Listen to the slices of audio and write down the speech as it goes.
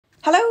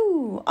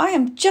Hello! I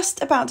am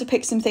just about to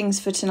pick some things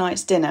for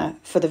tonight's dinner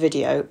for the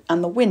video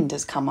and the wind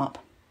has come up.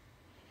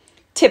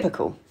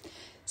 Typical.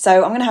 So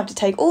I'm going to have to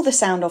take all the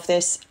sound off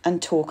this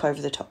and talk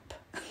over the top.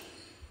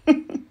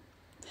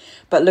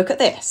 But look at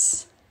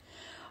this.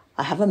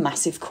 I have a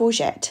massive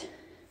courgette.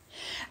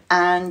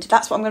 And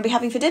that's what I'm going to be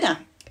having for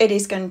dinner. It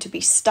is going to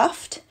be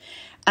stuffed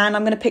and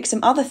I'm going to pick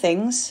some other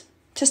things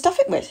to stuff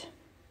it with.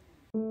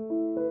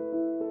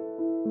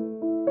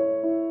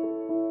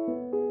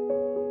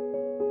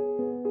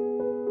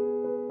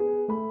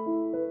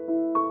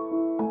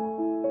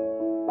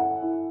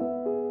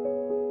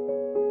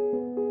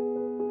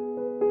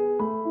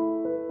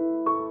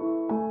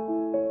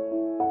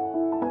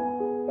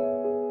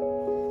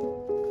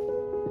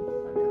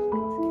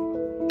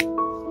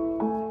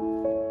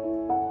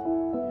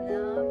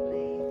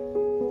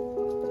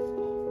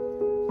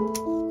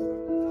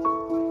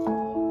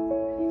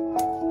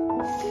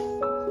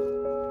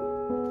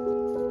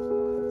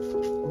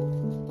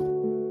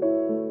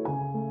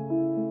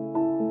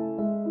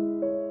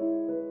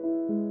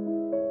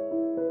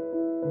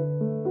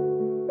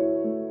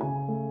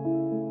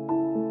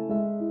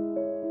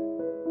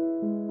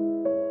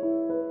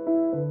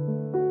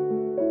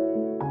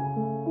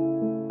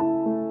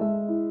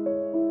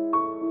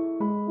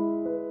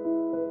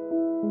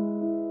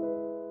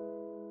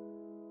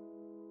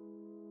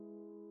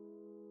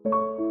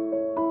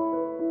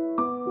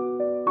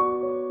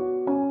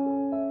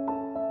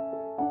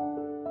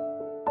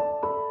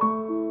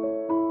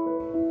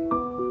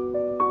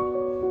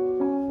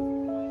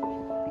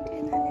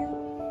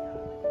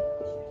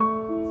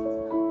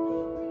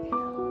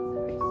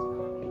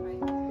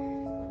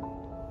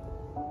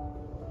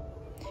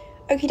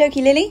 Okie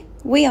dokie Lily,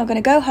 we are going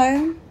to go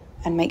home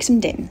and make some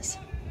dinners.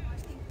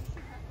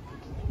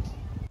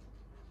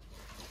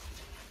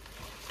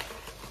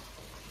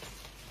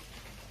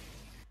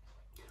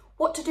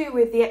 What to do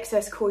with the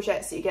excess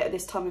courgettes that you get at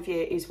this time of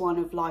year is one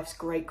of life's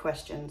great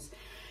questions.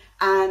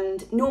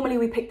 And normally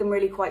we pick them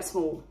really quite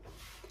small.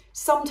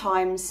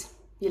 Sometimes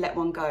you let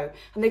one go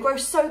and they grow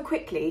so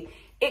quickly,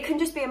 it can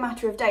just be a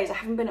matter of days. I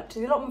haven't been up to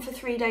the allotment for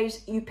 3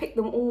 days. You pick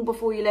them all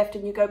before you left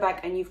and you go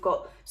back and you've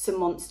got some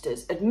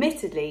monsters.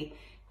 Admittedly,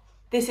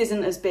 this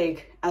isn't as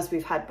big as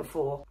we've had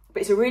before,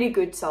 but it's a really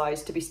good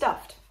size to be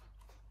stuffed.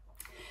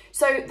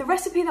 So the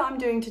recipe that I'm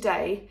doing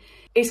today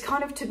is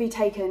kind of to be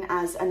taken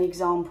as an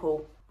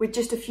example. With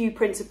just a few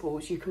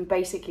principles, you can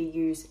basically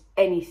use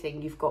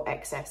anything you've got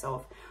excess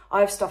of.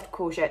 I've stuffed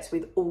courgettes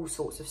with all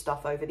sorts of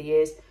stuff over the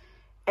years.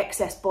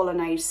 Excess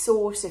bolognese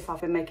sauce, if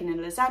I've been making a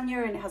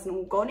lasagna and it hasn't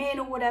all gone in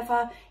or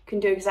whatever, you can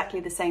do exactly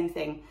the same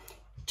thing.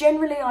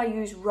 Generally, I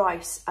use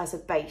rice as a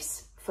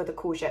base for the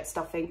courgette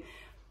stuffing,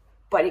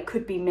 but it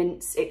could be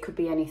mince, it could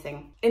be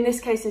anything. In this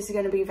case, this is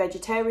going to be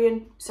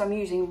vegetarian, so I'm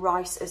using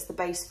rice as the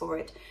base for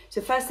it. So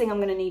first thing I'm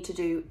going to need to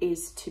do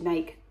is to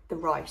make the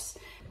rice.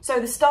 So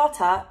the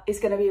starter is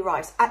going to be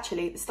rice.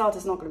 Actually, the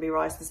starter's not going to be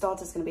rice, the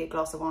starter's going to be a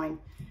glass of wine.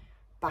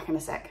 Back in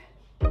a sec.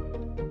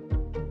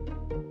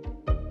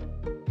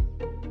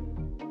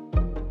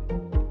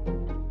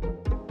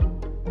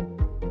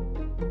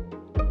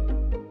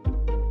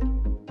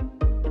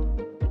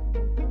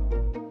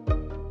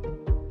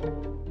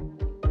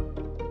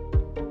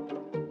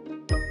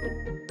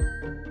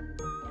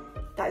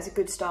 That is a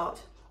good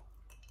start.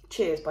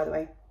 Cheers, by the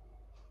way.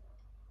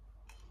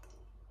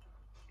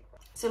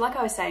 So like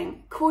I was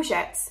saying,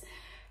 courgettes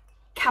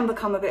can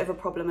become a bit of a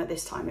problem at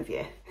this time of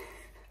year.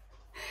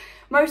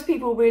 Most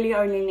people really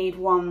only need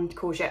one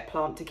courgette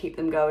plant to keep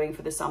them going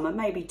for the summer,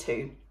 maybe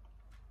two.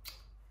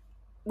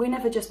 We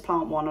never just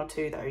plant one or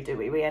two though, do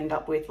we? We end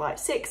up with like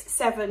 6,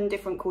 7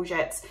 different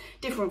courgettes,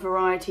 different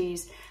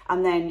varieties,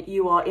 and then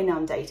you are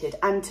inundated.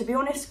 And to be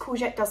honest,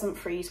 courgette doesn't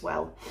freeze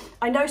well.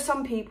 I know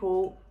some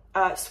people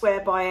swear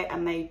by it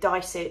and they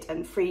dice it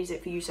and freeze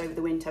it for use over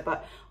the winter,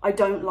 but I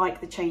don't like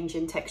the change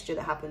in texture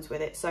that happens with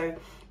it. So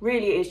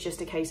really it is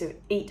just a case of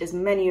eat as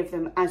many of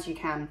them as you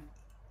can.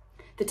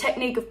 The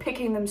technique of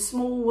picking them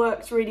small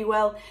works really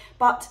well,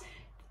 but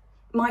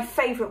my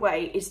favourite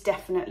way is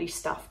definitely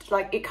stuffed.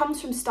 Like, it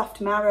comes from stuffed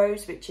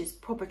marrows, which is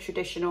proper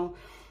traditional,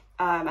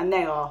 and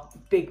they are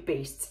big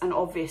beasts, and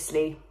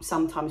obviously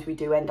sometimes we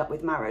do end up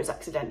with marrows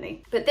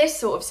accidentally, but this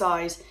sort of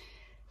size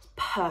is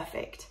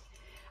perfect.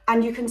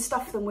 And you can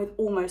stuff them with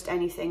almost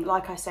anything.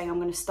 Like I say, I'm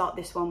going to start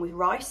this one with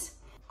rice.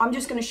 I'm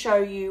just going to show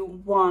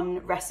you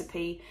one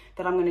recipe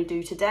that I'm going to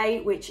do today,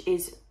 which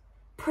is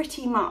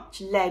pretty much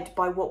led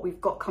by what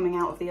we've got coming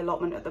out of the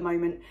allotment at the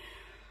moment.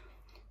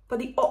 But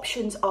the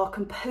options are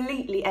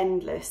completely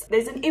endless.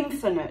 There's an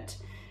infinite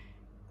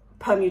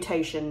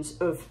permutations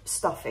of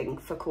stuffing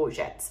for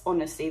courgettes.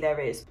 Honestly, there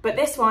is. But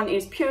this one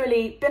is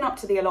purely been up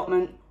to the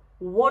allotment.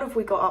 What have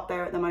we got up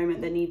there at the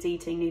moment that needs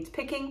eating, needs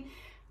picking?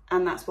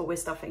 And that's what we're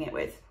stuffing it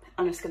with.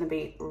 And it's going to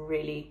be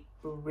really,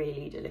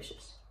 really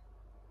delicious.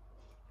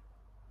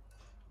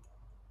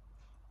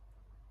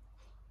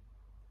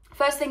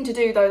 First thing to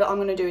do though that I'm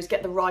going to do is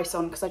get the rice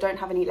on, because I don't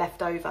have any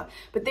left over.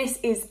 But this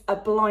is a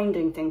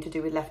blinding thing to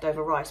do with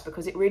leftover rice,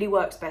 because it really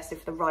works best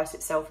if the rice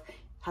itself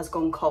has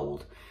gone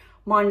cold.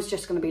 Mine's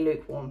just going to be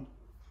lukewarm.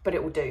 but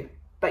it will do.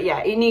 But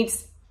yeah, it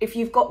needs, if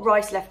you've got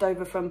rice left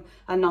over from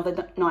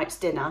another night's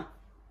dinner,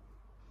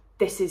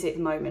 this is its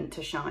moment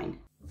to shine.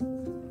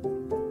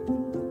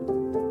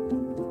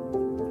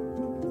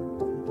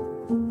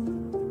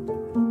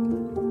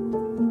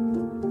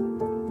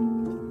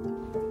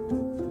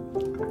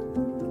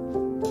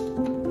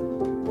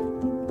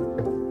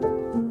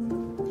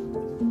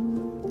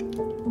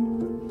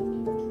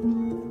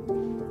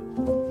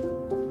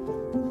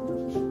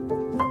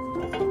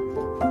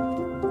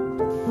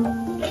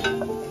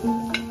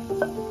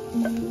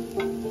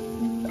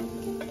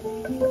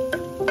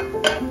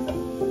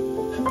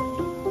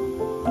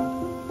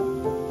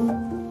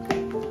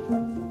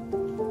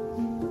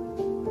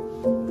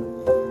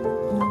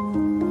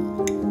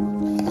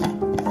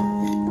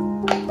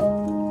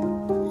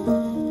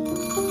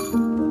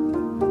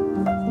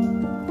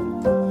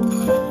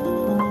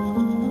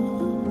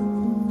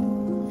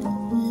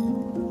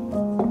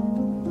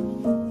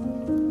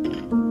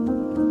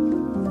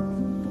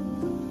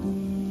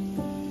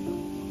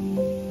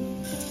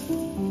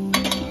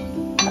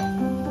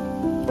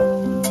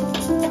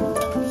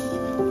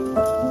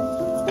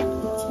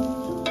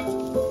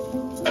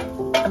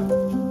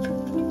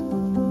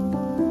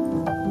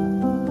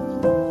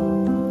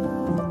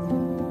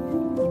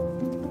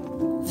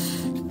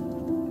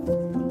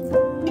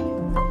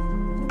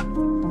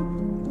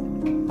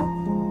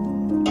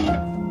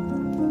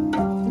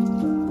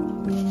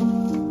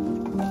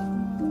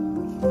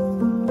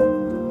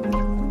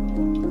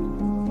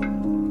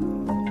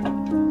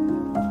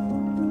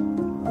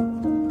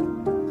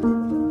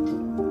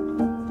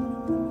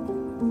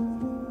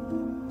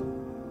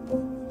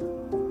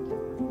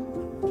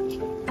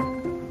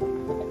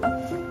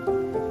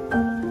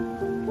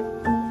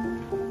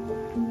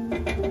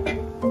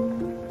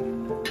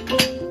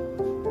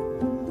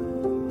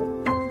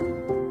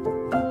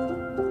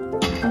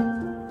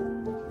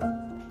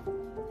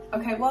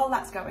 Okay, while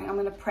that's going, I'm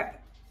going to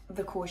prep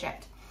the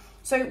courgette.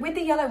 So with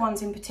the yellow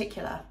ones in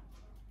particular,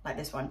 like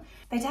this one,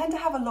 they tend to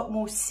have a lot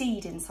more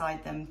seed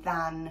inside them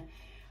than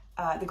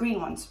the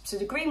green ones. So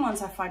the green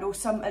ones I find, or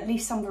at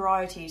least some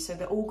varieties, so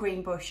the all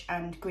green bush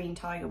and green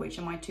tiger, which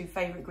are my two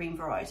favourite green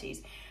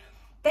varieties,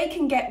 they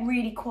can get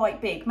really quite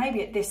big.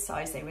 Maybe at this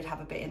size they would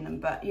have a bit in them,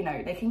 but you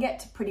know, they can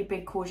get to pretty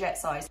big courgette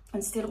size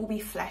and still all be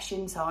flesh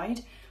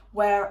inside.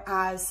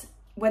 Whereas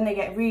when they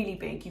get really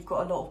big, you've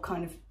got a lot of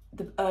kind of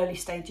the early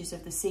stages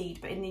of the seed.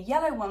 But in the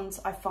yellow ones,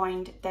 I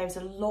find there's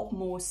a lot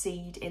more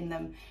seed in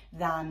them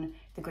than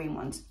the green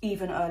ones,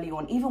 even early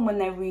on. Even when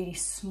they're really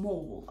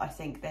small, I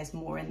think there's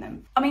more in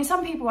them. I mean,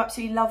 some people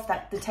absolutely love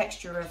the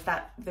texture of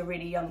the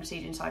really young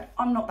seed inside.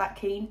 I'm not that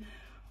keen.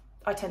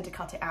 I tend to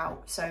cut it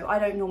out. So I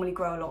don't normally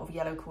grow a lot of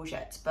yellow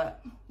courgettes,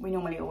 but we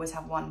normally always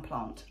have one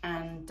plant.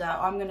 And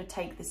I'm gonna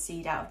take the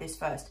seed out of this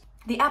first.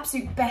 The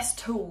absolute best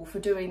tool for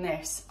doing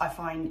this, I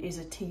find, is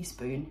a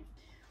teaspoon.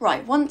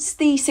 Right, once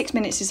the 6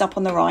 minutes is up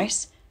on the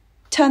rice,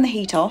 turn the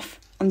heat off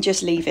and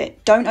just leave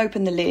it. Don't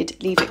open the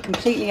lid, leave it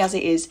completely as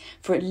it is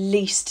for at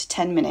least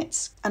 10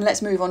 minutes. And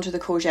let's move on to the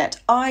courgette.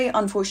 I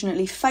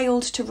unfortunately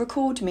failed to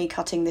record me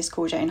cutting this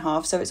courgette in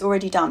half, so it's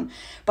already done.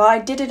 But I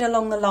did it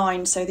along the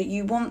line so that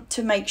you want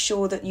to make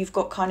sure that you've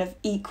got kind of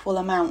equal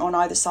amount on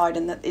either side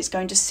and that it's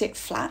going to sit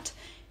flat.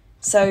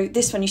 So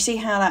this one, you see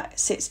how that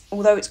sits,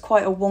 although it's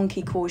quite a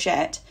wonky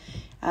courgette,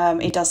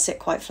 it does sit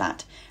quite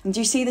flat. And do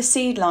you see the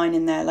seed line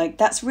in there? Like,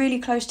 that's really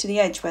close to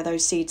the edge where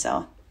those seeds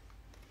are.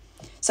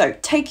 So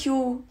take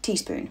your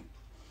teaspoon,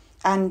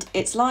 and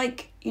it's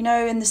like, you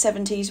know, in the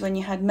 70s when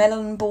you had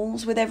melon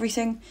balls with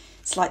everything,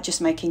 it's like just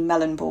making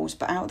melon balls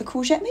but out of the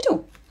courgette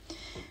middle.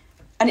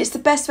 And it's the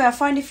best way. I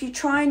find if you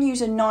try and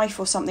use a knife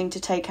or something to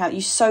take out,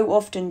 you so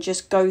often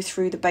just go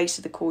through the base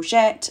of the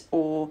courgette,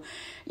 or,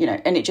 you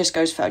know, and it just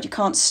goes further. You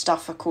can't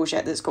stuff a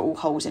courgette that's got all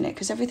holes in it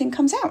because everything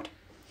comes out.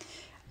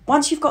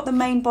 Once you've got the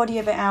main body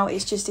of it out,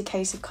 it's just a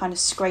case of kind of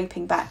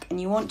scraping back, and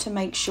you want to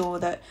make sure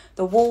that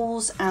the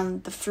walls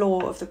and the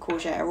floor of the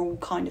courgette are all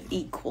kind of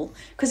equal.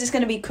 Because it's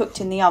going to be cooked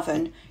in the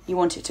oven, you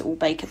want it to all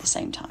bake at the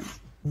same time.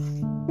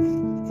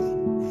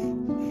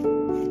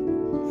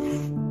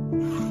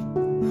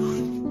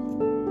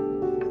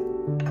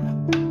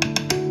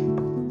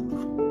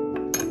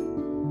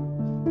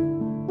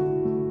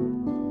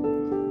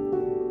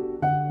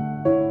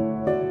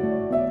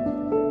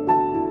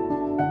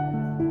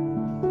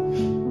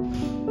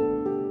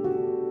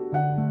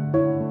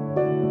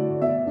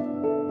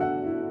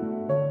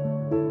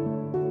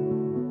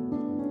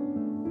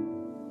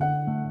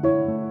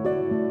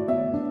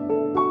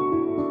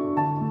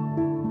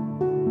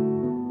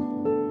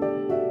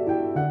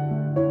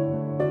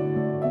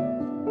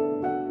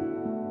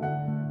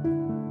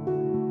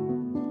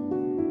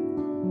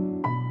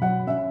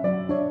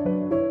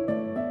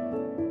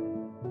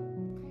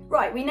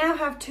 Right, we now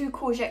have 2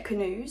 courgette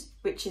canoes,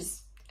 which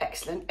is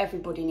excellent.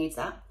 Everybody needs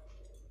that.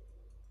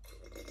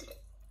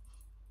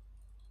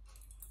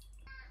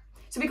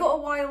 So we've got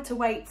a while to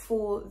wait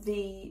for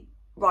the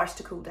rice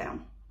to cool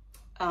down.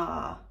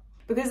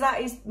 Because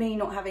that is me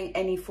not having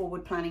any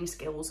forward planning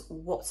skills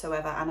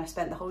whatsoever, and I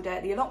spent the whole day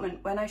at the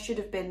allotment when I should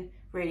have been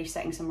really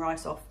setting some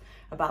rice off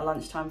about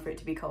lunchtime for it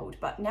to be cold,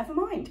 but never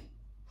mind.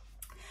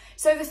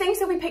 So the things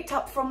that we picked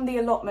up from the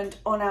allotment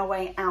on our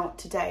way out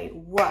today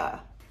were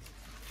a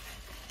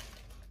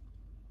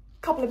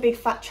couple of big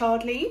fat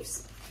chard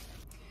leaves,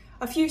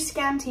 a few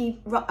scanty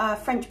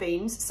French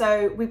beans.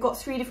 So we've got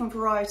 3 different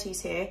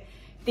varieties here.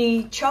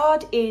 The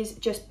chard is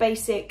just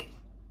basic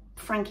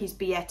Frankie's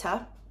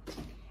Bietta.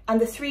 And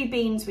the 3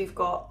 beans we've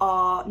got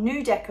are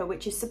New Decker,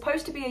 which is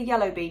supposed to be a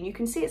yellow bean. You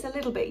can see it's a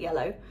little bit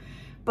yellow,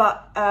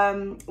 but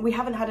we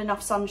haven't had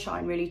enough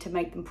sunshine really to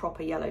make them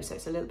proper yellow, so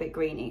it's a little bit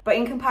greeny. But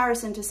in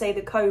comparison to, say,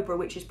 the Cobra,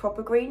 which is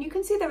proper green, you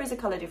can see there is a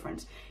colour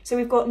difference. So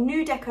we've got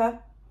New Decker,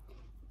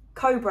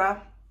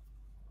 Cobra,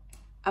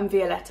 and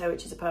Violetta,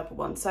 which is a purple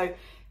one. So,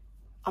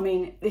 I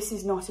mean, this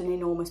is not an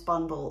enormous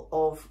bundle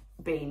of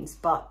beans,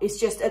 but it's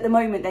just, at the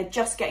moment, they're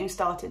just getting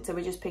started, so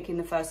we're just picking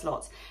the first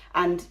lots.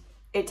 And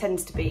it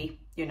tends to be,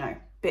 you know,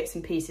 bits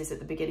and pieces at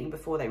the beginning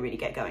before they really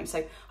get going.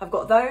 So I've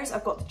got those,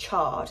 I've got the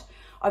chard.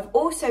 I've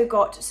also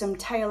got some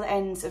tail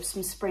ends of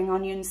some spring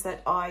onions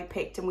that I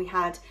picked and we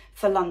had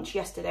for lunch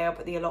yesterday up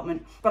at the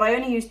allotment, but I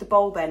only used the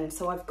bulb end,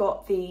 so I've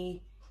got the,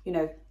 you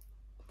know,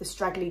 the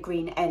straggly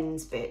green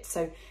ends bit.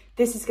 So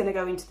this is going to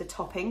go into the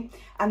topping.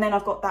 And then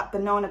I've got that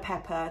banana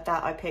pepper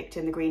that I picked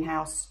in the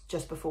greenhouse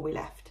just before we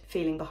left.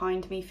 Feeling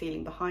behind me,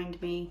 feeling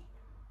behind me.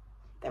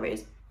 There it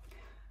is.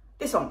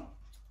 This one.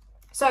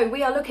 So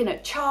we are looking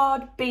at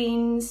chard,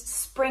 beans,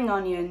 spring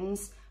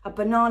onions, a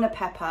banana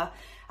pepper,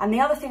 and the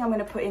other thing I'm going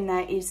to put in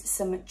there is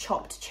some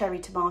chopped cherry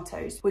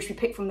tomatoes, which we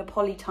picked from the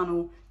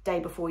polytunnel day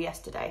before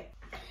yesterday.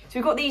 So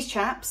we've got these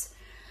chaps.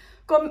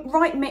 Got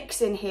right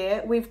mix in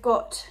here. We've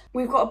got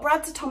a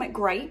Brad's Atomic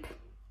Grape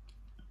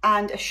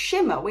and a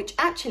shimmer, which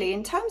actually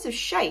in terms of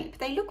shape,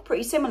 they look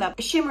pretty similar.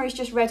 A shimmer is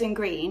just red and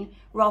green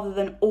rather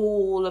than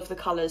all of the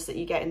colours that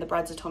you get in the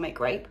Brad's Atomic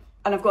Grape.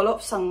 And I've got a lot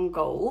of Sun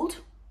Gold.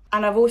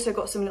 And I've also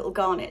got some little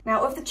garnet.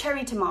 Now, of the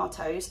cherry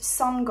tomatoes,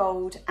 Sun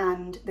Gold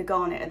and the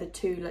garnet are the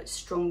 2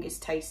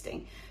 strongest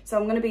tasting. So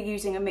I'm going to be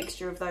using a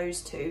mixture of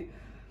those 2.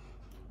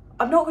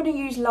 I'm not going to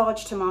use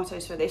large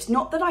tomatoes for this.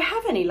 Not that I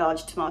have any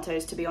large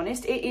tomatoes, to be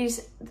honest. It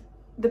is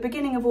the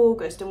beginning of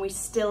August and we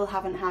still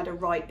haven't had a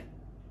ripe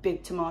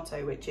big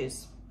tomato, which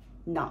is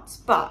nuts.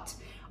 But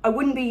I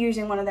wouldn't be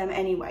using one of them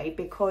anyway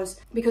because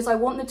I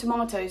want the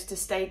tomatoes to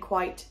stay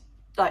quite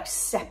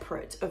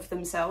separate of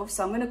themselves.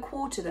 So I'm going to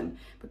quarter them,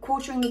 but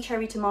quartering the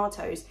cherry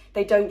tomatoes,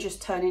 they don't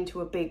just turn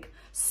into a big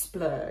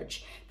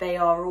splurge. They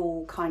are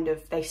all kind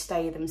of, they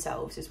stay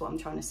themselves is what I'm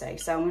trying to say.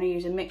 So I'm going to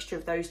use a mixture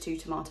of those 2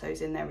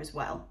 tomatoes in there as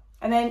well.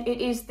 And then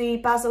it is the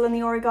basil and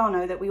the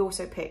oregano that we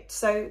also picked.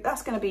 So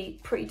that's going to be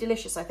pretty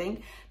delicious, I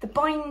think. The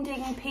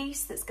binding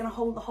piece that's going to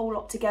hold the whole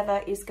lot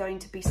together is going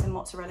to be some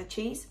mozzarella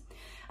cheese.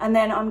 And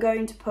then I'm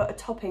going to put a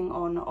topping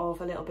on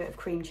of a little bit of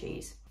cream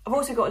cheese. I've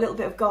also got a little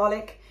bit of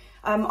garlic.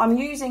 I'm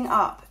using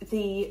up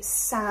the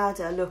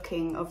sadder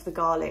looking of the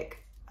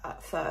garlic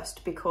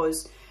first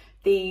because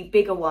the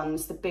bigger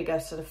ones, the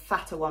bigger sort of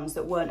fatter ones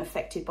that weren't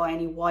affected by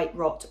any white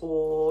rot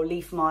or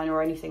leaf mine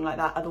or anything like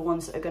that are the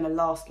ones that are going to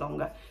last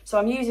longer. So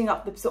I'm using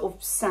up the sort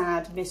of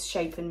sad,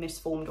 misshapen,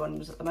 misformed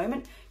ones at the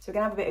moment. So we're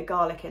going to have a bit of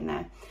garlic in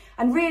there.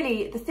 And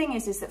really the thing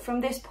is that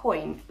from this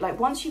point, like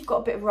once you've got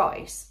a bit of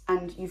rice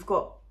and you've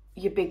got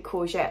your big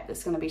courgette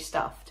that's going to be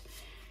stuffed,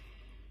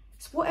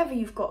 it's whatever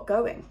you've got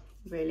going.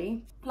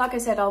 Really, like I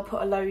said, I'll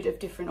put a load of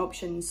different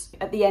options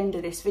at the end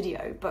of this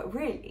video, but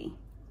really,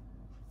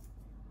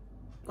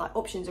 like,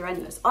 options are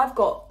endless. I've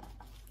got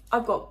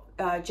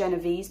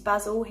Genovese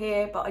basil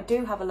here, but I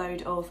do have a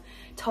load of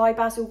Thai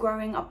basil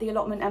growing up the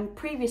allotment, and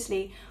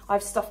previously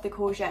I've stuffed the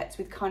courgettes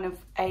with kind of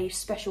a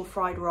special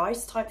fried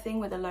rice type thing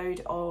with a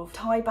load of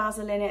Thai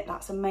basil in it.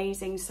 That's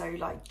amazing. So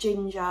like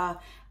ginger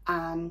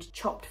and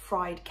chopped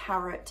fried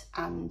carrot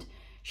and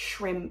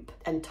shrimp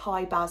and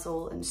Thai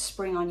basil and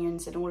spring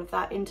onions and all of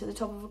that into the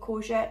top of a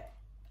courgette.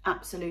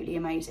 Absolutely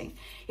amazing.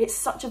 It's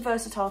such a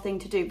versatile thing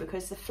to do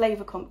because the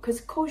flavour, because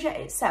courgette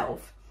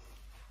itself,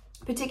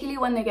 particularly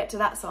when they get to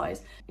that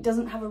size, it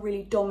doesn't have a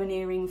really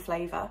domineering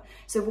flavour.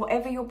 So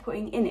whatever you're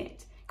putting in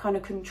it kind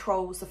of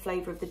controls the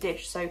flavour of the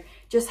dish. So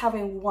just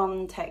having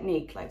one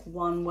technique, like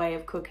one way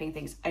of cooking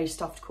things, a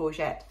stuffed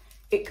courgette,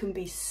 it can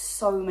be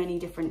so many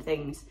different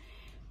things.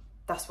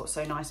 That's what's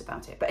so nice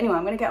about it. But anyway,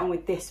 I'm going to get on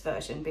with this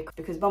version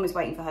because Mum is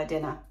waiting for her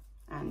dinner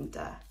and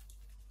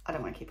I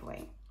don't want to keep her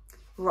waiting.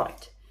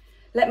 Right,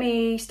 let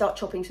me start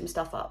chopping some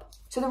stuff up.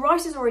 So the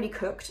rice is already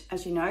cooked,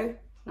 as you know,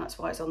 that's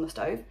why it's on the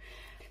stove.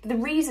 But the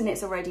reason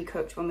it's already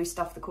cooked when we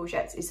stuff the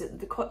courgettes is that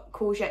the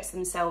courgettes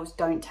themselves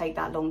don't take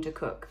that long to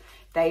cook.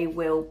 They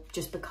will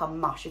just become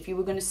mush. If you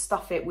were going to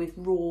stuff it with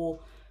raw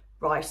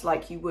rice,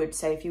 like you would,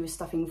 say, if you were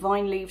stuffing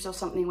vine leaves or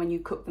something when you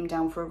cook them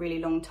down for a really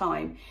long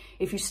time,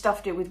 if you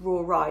stuffed it with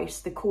raw rice,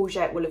 the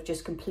courgette will have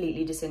just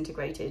completely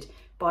disintegrated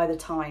by the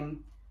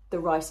time the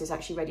rice is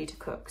actually ready to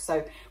cook.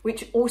 So,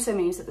 which also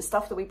means that the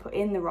stuff that we put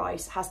in the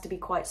rice has to be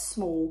quite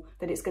small,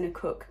 that it's going to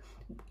cook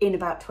in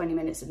about 20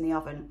 minutes in the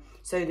oven,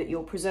 so that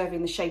you're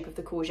preserving the shape of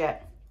the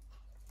courgette,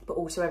 but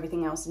also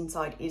everything else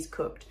inside is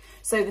cooked.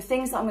 So the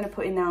things that I'm going to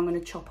put in there, I'm going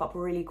to chop up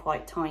really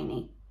quite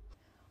tiny.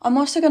 I'm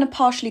also going to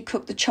partially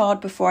cook the chard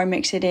before I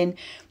mix it in,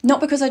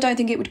 not because I don't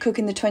think it would cook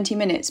in the 20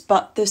 minutes,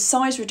 but the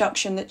size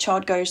reduction that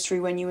chard goes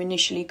through when you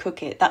initially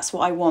cook it, that's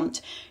what I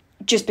want.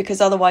 Just because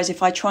otherwise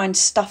if I try and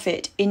stuff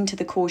it into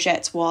the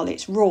courgettes while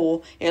it's raw,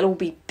 it'll all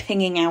be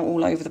pinging out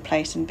all over the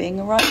place and being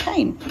a right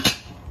pain.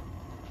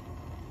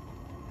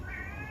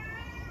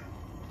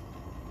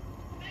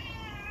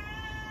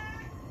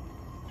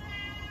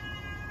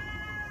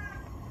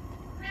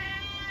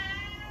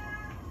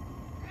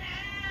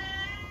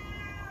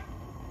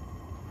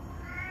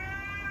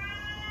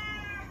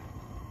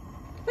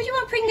 What do you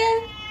want,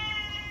 Pringo?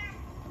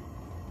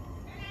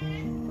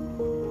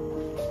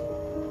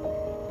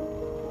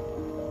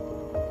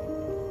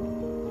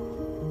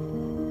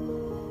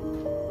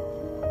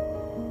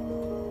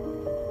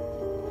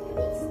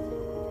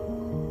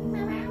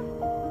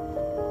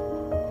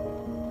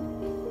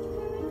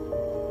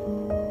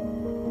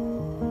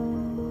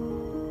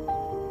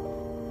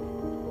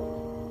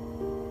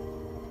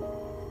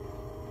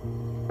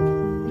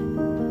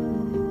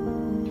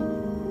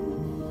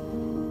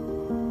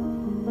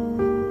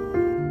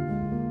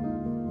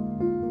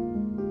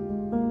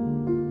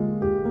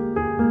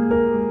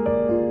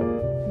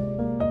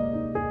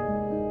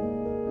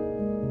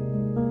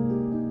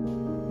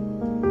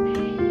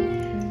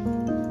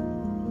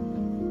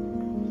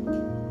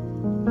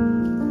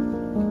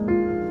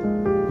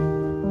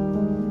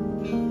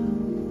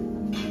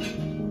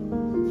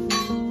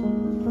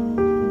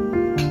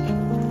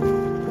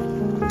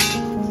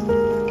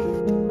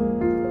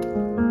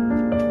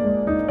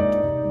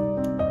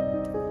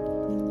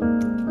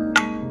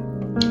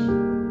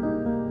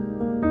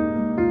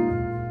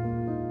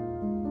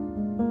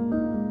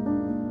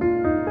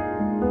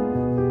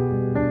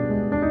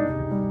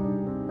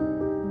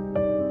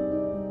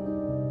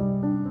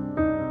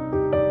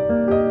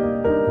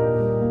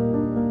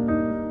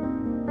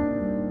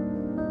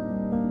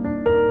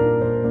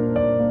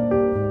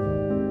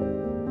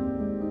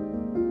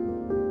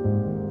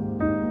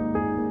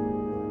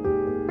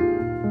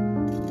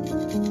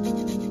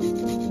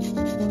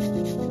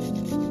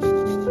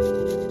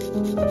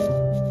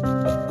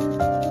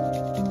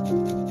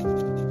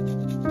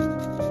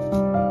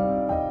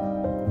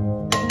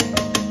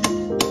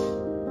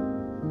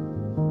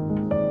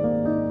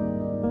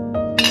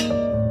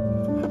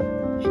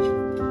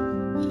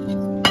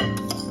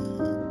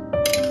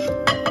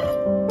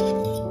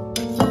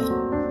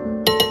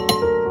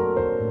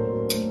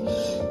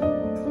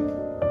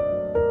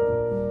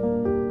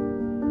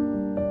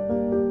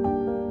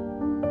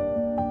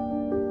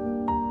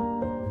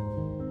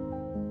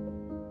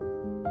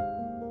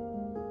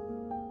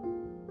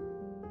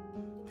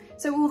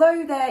 So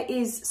although there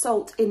is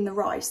salt in the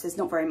rice, there's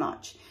not very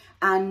much.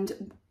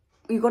 And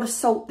you've got to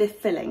salt the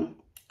filling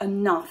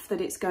enough that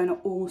it's going to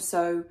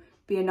also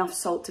be enough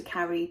salt to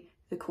carry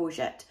the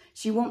courgette.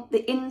 So you want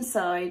the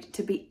inside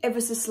to be ever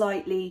so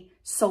slightly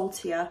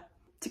saltier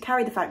to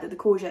carry the fact that the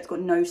courgette's got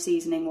no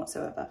seasoning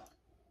whatsoever.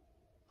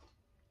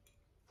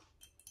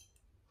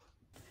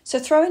 So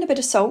throw in a bit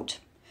of salt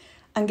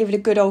and give it a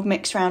good old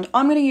mix round.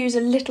 I'm going to use a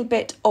little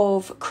bit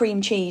of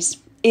cream cheese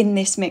in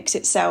this mix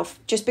itself,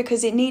 just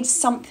because it needs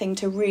something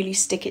to really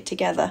stick it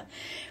together.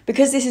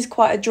 Because this is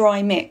quite a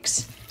dry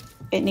mix,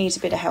 it needs a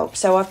bit of help.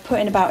 So I've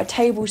put in about a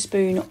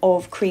tablespoon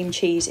of cream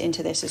cheese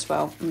into this as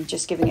well, and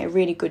just giving it a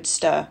really good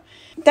stir.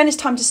 Then it's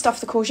time to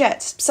stuff the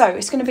courgettes. So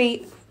it's going to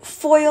be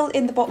foil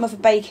in the bottom of a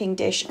baking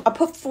dish. I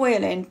put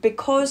foil in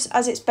because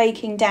as it's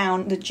baking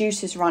down, the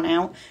juices run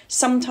out.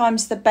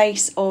 Sometimes the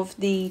base of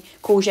the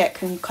courgette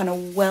can kind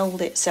of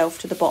weld itself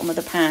to the bottom of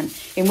the pan,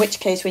 in which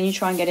case when you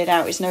try and get it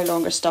out, it's no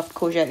longer stuffed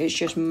courgette, it's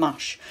just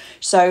mush.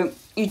 So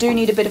you do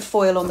need a bit of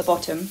foil on the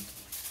bottom.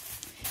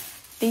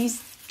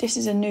 This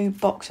is a new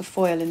box of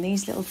foil and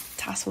these little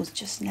tassels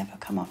just never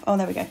come off. Oh,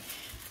 there we go.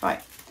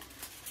 Right.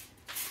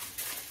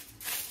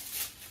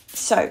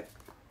 So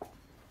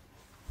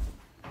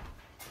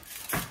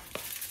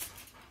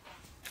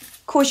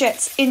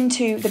courgettes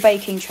into the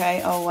baking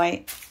tray. Oh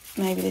wait,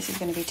 maybe this is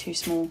going to be too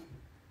small.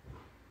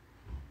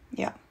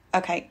 Yeah,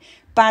 okay,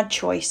 bad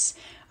choice.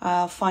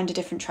 I'll find a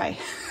different tray.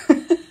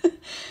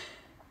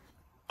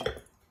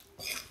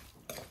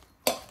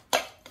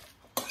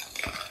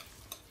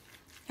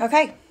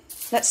 Okay,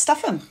 let's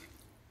stuff them.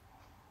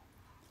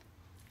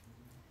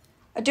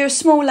 I do a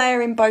small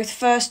layer in both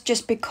first,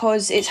 just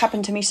because it's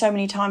happened to me so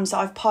many times that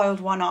I've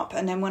piled one up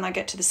and then when I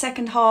get to the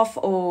second half,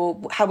 or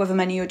however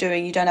many you're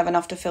doing, you don't have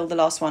enough to fill the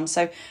last one.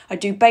 So I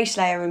do base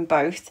layer in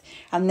both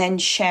and then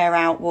share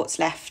out what's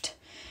left.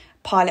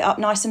 Pile it up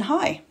nice and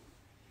high.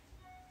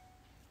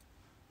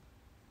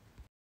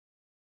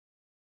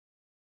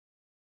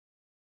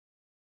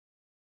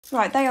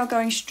 Right, they are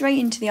going straight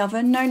into the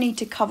oven. No need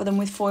to cover them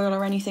with foil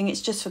or anything.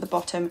 It's just for the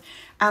bottom.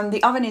 And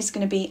the oven is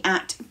going to be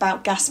at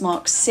about gas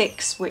mark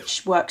 6,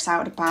 which works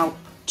out about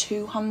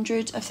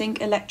 200, I think,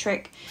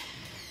 electric.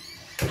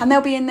 And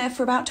they'll be in there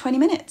for about 20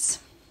 minutes.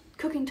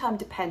 Cooking time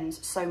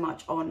depends so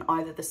much on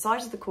either the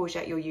size of the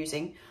courgette you're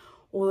using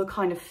or the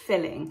kind of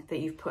filling that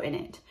you've put in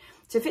it.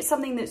 So if it's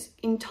something that's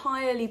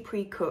entirely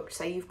pre-cooked,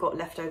 say you've got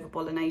leftover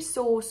bolognese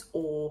sauce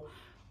or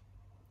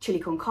chili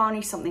con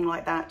carne, something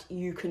like that,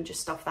 you can just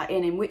stuff that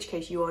in which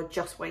case you are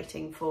just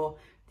waiting for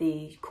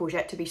the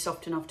courgette to be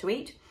soft enough to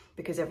eat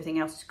because everything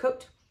else is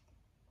cooked.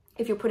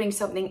 If you're putting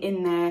something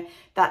in there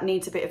that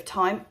needs a bit of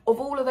time, of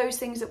all of those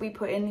things that we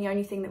put in, the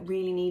only thing that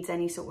really needs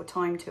any sort of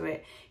time to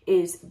it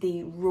is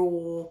the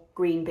raw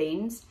green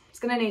beans. It's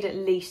going to need at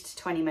least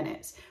 20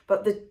 minutes.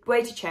 But the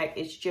way to check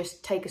is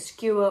just take a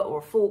skewer or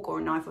a fork or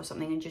a knife or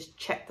something and just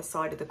check the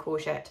side of the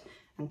courgette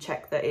and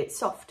check that it's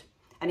soft.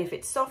 And if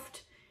it's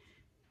soft,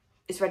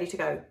 it's ready to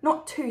go.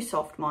 Not too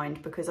soft,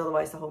 mind, because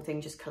otherwise the whole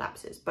thing just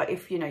collapses. But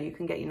if, you know, you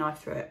can get your knife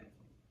through it,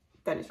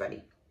 then it's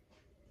ready.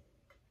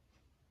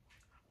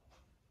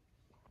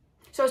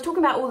 So I was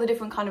talking about all the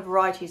different kind of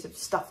varieties of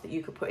stuff that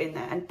you could put in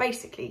there. And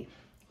basically,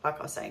 like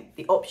I was saying,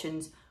 the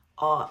options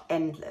are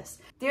endless.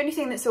 The only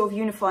thing that's sort of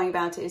unifying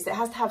about it is that it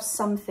has to have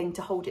something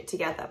to hold it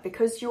together.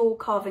 Because you're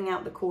carving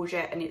out the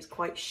courgette and it's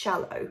quite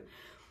shallow,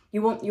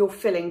 you want your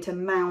filling to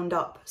mound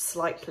up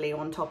slightly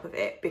on top of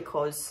it,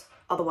 because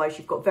otherwise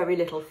you've got very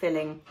little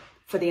filling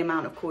for the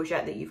amount of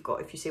courgette that you've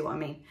got, if you see what I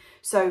mean.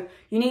 So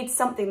you need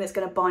something that's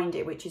going to bind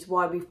it, which is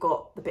why we've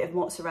got the bit of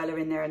mozzarella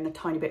in there and the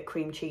tiny bit of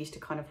cream cheese to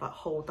kind of like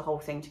hold the whole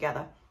thing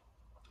together,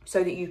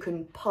 so that you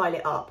can pile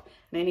it up,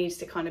 and it needs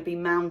to kind of be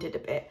mounded a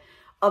bit.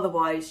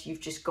 Otherwise you've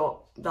just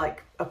got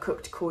like a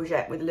cooked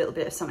courgette with a little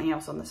bit of something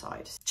else on the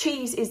side.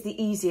 Cheese is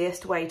the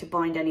easiest way to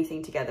bind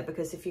anything together,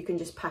 because if you can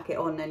just pack it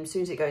on, then as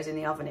soon as it goes in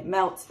the oven it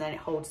melts, then it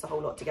holds the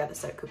whole lot together.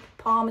 So it could be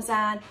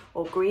Parmesan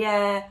or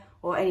Gruyere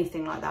or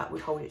anything like that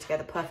would hold it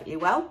together perfectly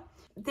well.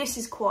 This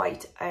is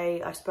quite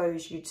a, I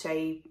suppose you'd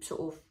say,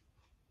 sort of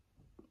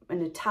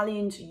an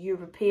Italian to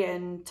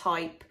European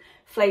type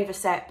flavour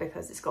set,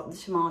 because it's got the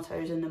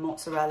tomatoes and the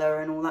mozzarella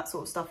and all that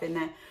sort of stuff in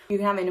there. You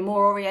can have it in a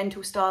more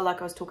oriental style,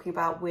 like I was talking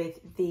about with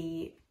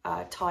the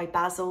Thai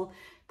basil.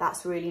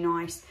 That's really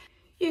nice.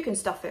 You can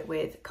stuff it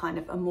with kind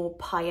of a more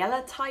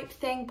paella type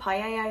thing,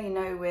 paella, you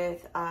know,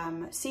 with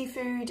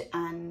seafood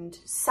and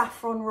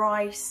saffron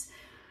rice.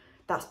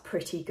 That's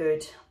pretty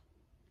good.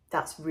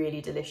 That's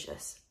really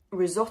delicious.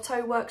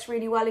 Risotto works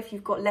really well. If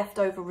you've got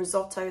leftover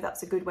risotto,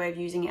 that's a good way of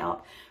using it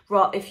up.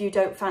 If you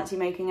don't fancy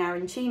making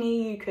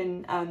arancini, you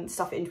can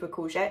stuff it into a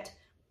courgette.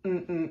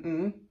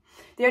 The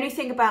only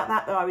thing about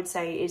that I would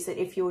say is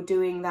that if you're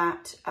doing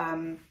that,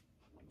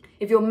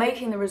 if you're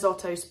making the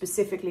risotto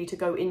specifically to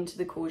go into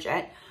the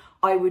courgette,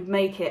 I would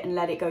make it and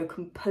let it go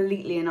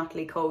completely and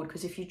utterly cold,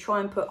 because if you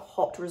try and put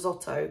hot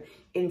risotto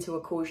into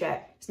a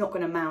courgette, it's not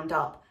going to mound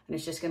up and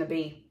it's just going to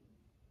be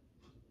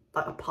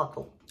like a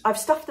puddle. I've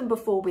stuffed them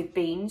before with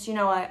beans. You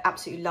know, I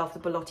absolutely love the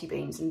Belotti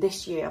beans, and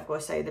this year I've got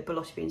to say the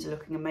Belotti beans are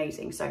looking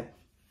amazing, so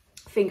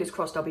fingers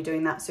crossed I'll be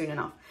doing that soon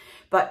enough.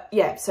 But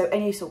yeah, so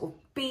any sort of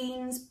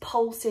beans,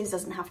 pulses,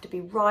 doesn't have to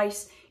be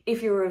rice.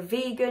 If you're a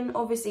vegan,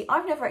 obviously,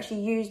 I've never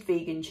actually used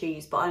vegan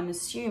cheese, but I'm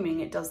assuming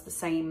it does the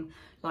same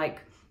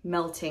like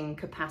melting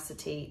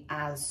capacity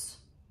as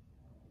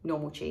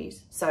normal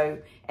cheese. So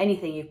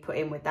anything you've put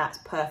in with that's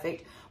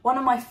perfect. One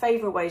of my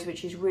favourite ways,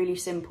 which is really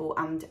simple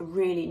and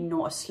really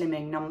not a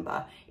slimming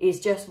number, is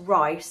just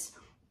rice,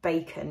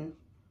 bacon,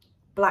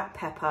 black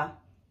pepper,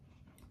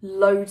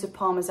 loads of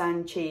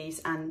Parmesan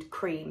cheese and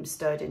cream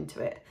stirred into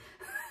it.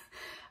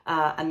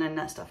 And then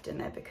that's stuffed in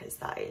there, because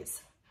that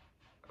is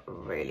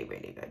really,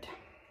 really good.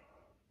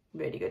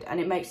 Really good. And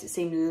it makes it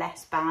seem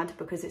less bad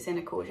because it's in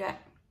a courgette.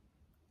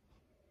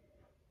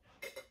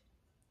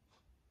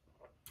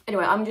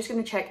 Anyway, I'm just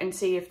going to check and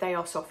see if they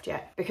are soft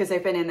yet, because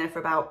they've been in there for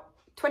about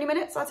 20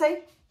 minutes, I'd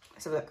say.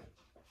 Let's have a look.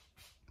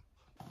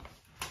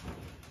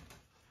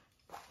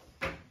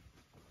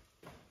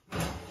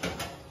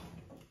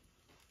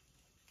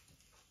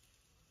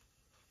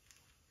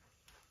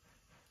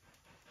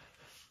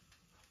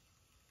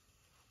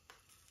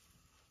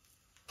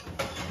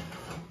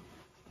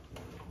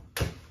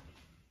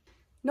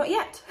 Not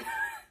yet.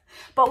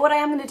 But what I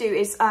am going to do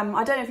is, I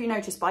don't know if you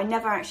noticed, but I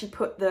never actually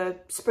put the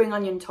spring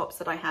onion tops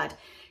that I had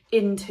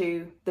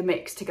into the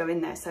mix to go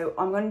in there. So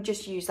I'm going to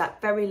just use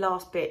that very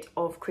last bit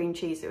of cream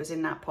cheese that was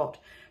in that pot,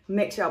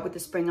 mix it up with the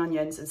spring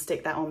onions and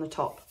stick that on the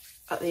top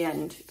at the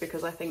end,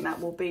 because I think that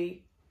will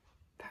be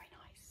very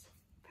nice.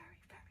 Very,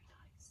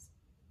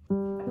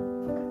 very nice.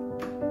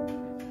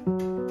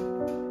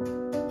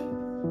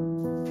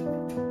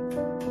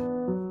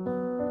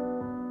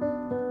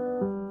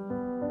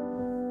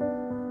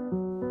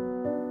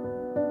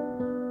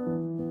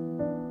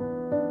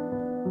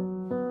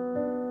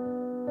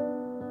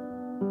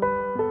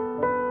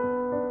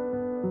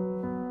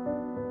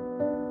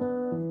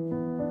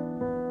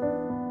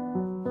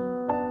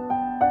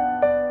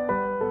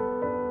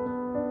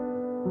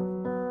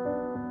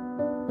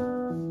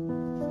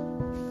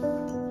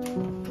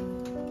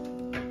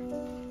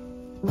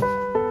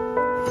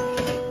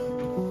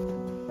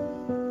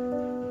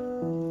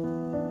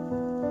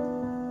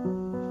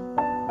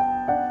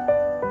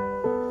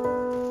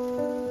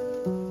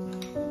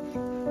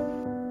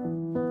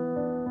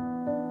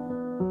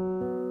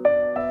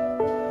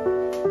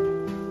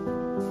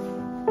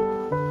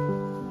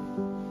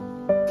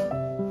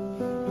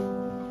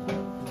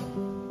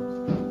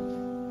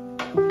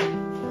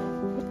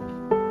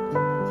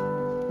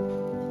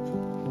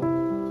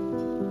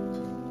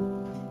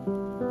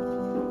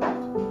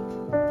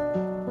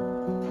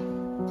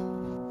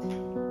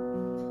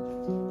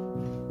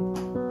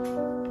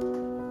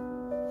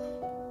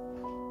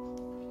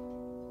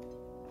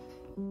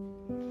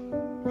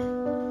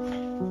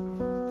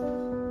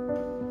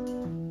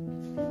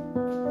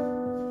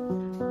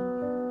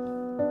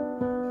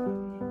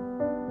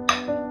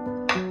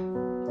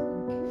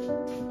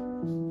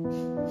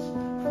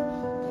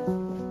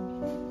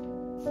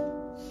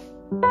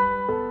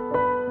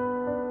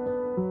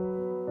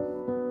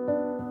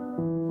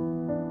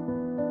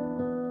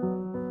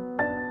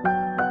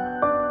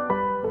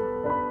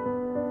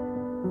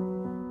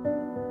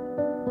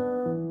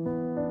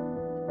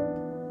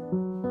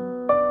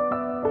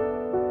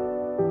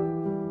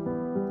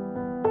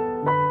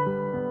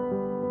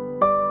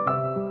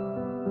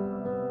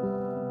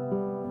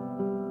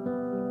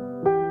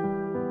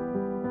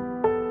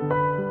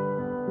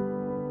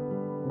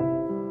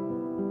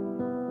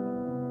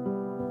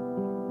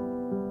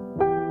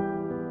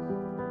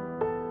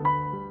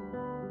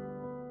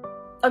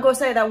 I've got to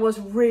say that was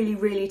really,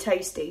 really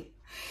tasty.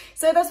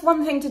 So that's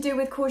one thing to do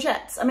with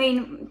courgettes. I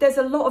mean, there's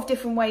a lot of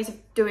different ways of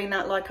doing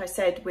that, like I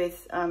said,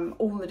 with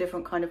all the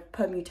different kind of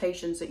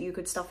permutations that you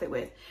could stuff it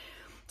with.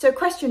 So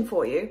question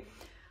for you,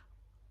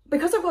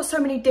 because I've got so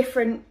many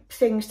different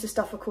things to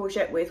stuff a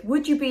courgette with,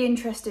 would you be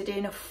interested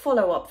in a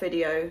follow-up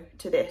video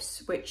to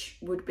this, which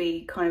would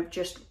be kind of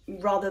just,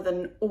 rather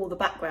than all the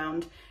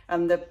background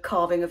and the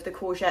carving of the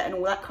courgette and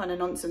all that kind of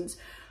nonsense,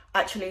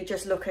 actually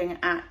just looking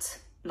at,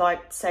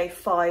 like, say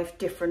 5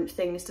 different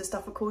things to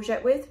stuff a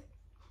courgette with?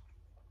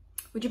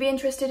 Would you be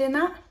interested in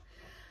that?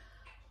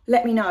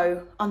 Let me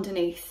know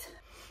underneath.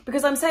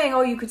 Because I'm saying,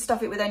 oh, you could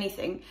stuff it with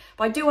anything,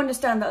 but I do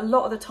understand that a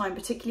lot of the time,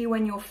 particularly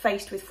when you're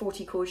faced with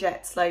 40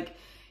 courgettes, like,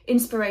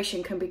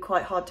 inspiration can be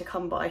quite hard to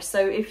come by.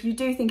 So if you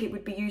do think it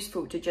would be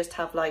useful to just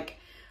have like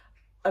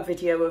a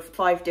video of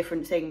 5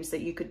 different things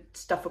that you could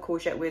stuff a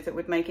courgette with that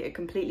would make it a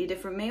completely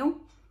different meal,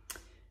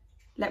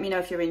 let me know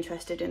if you're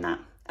interested in that.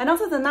 And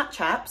other than that,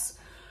 chaps,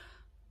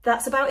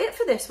 that's about it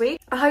for this week.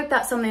 I hope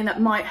that's something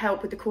that might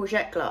help with the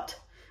courgette glut.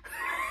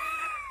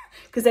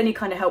 Because any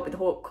kind of help with the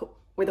why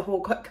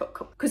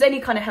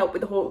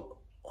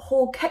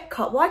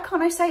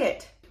can't I say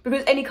it?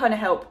 Because any kind of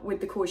help with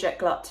the courgette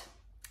glut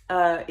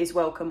is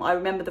welcome. I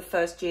remember the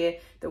first year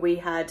that we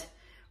had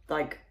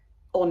like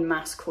en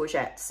masse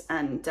courgettes,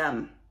 and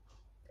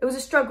it was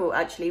a struggle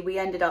actually. We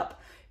ended up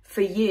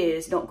for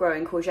years not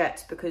growing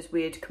courgettes because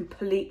we had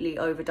completely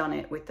overdone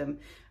it with them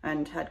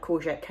and had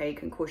courgette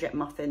cake and courgette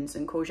muffins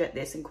and courgette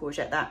this and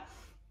courgette that.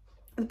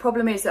 The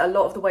problem is that a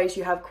lot of the ways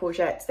you have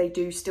courgettes, they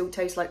do still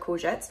taste like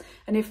courgettes,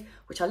 and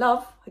which I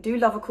love, I do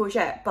love a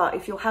courgette, but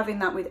if you're having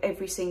that with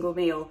every single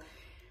meal,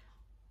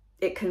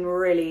 it can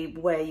really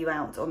wear you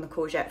out on the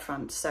courgette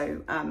front.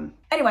 So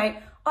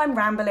anyway, I'm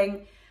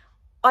rambling.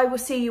 I will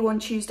see you on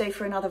Tuesday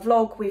for another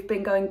vlog. We've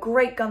been going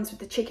great guns with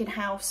the chicken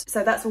house,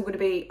 so that's all going to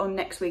be on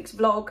next week's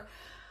vlog.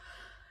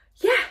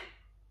 Yeah,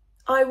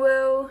 I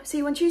will see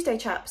you on Tuesday,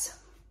 chaps.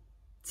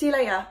 See you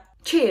later.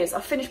 Cheers.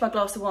 I've finished my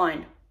glass of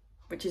wine,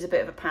 which is a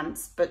bit of a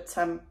pants, but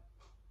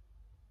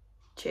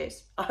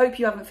cheers. I hope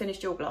you haven't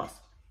finished your glass.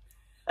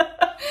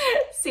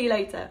 See you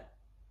later.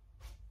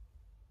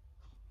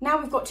 Now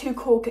we've got 2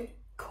 courgette.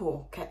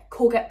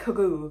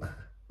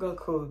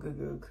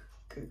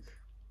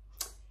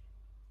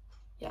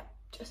 Yeah,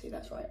 Jessie,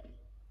 that's right.